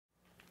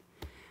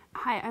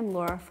Hi, I'm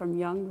Laura from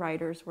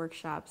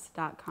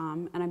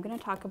youngwritersworkshops.com, and I'm going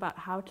to talk about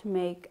how to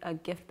make a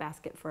gift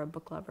basket for a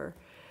book lover.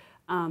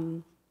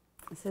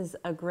 This is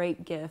a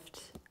great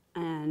gift,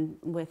 and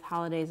with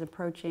holidays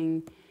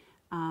approaching,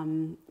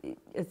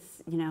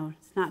 it's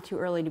not too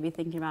early to be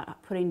thinking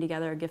about putting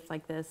together a gift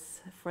like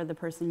this for the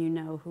person you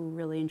know who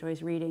really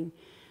enjoys reading.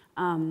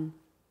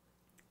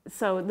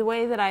 So the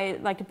way that I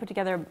like to put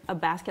together a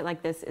basket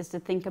like this is to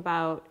think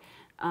about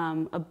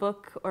a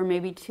book or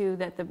maybe two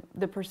that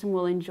the person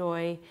will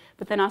enjoy,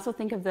 but then also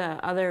think of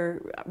the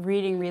other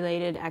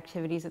reading-related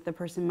activities that the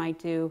person might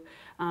do.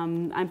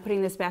 I'm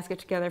putting this basket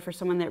together for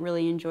someone that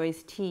really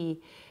enjoys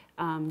tea.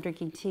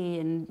 Drinking tea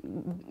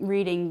and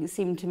reading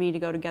seem to me to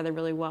go together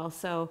really well.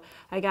 So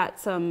I got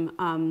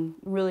some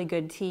really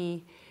good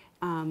tea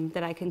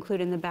that I can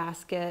include in the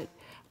basket,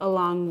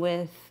 along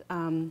with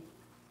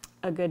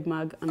a good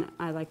mug.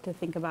 I like to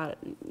think about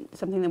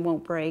something that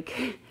won't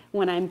break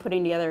when I'm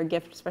putting together a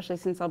gift, especially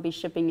since I'll be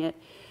shipping it.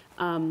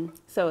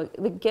 So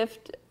the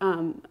gift,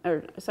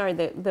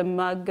 the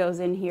mug goes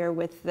in here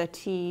with the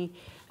tea.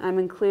 I'm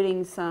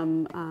including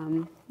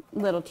some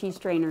little tea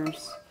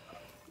strainers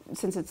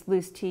since it's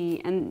loose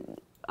tea, and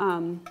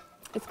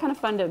it's kind of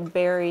fun to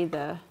bury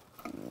the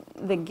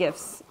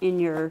gifts in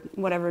your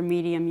whatever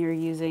medium you're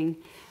using.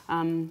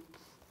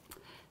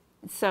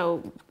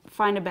 So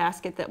find a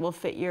basket that will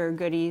fit your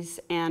goodies,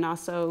 and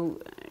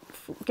also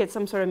get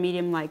some sort of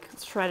medium like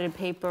shredded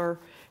paper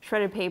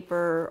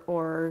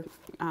or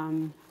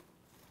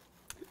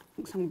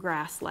some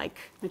grass-like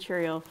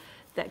material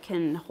that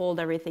can hold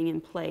everything in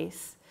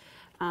place.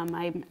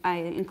 I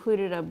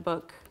included a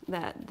book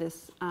that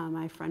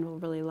my friend will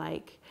really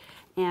like,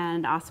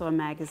 and also a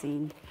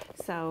magazine.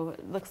 So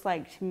it looks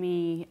like to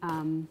me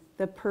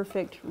the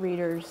perfect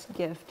reader's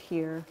gift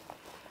here.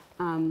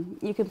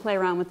 You can play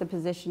around with the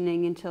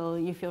positioning until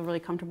you feel really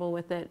comfortable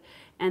with it,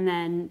 and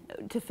then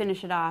to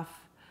finish it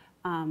off,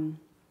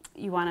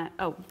 you want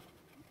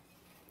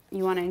to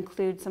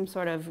include some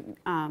sort of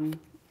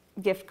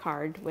gift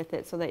card with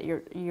it, so that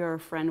your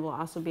friend will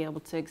also be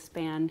able to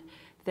expand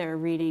their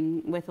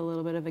reading with a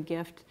little bit of a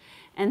gift,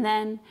 and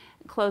then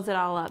close it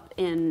all up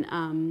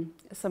in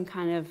some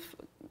kind of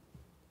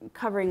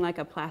covering, like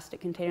a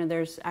plastic container.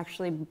 There's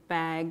actually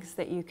bags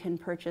that you can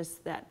purchase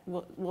that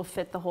will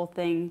fit the whole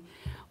thing,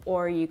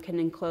 or you can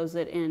enclose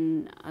it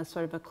in a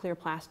sort of a clear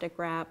plastic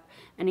wrap,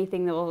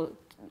 anything that will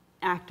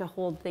act to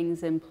hold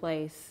things in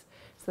place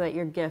so that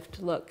your gift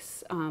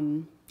looks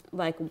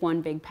like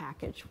one big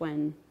package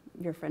when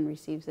your friend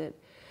receives it.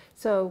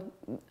 So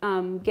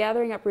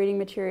gathering up reading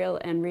material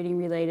and reading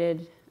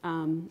related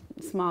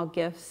small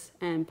gifts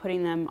and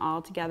putting them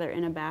all together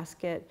in a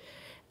basket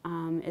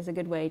is a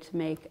good way to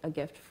make a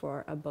gift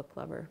for a book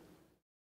lover.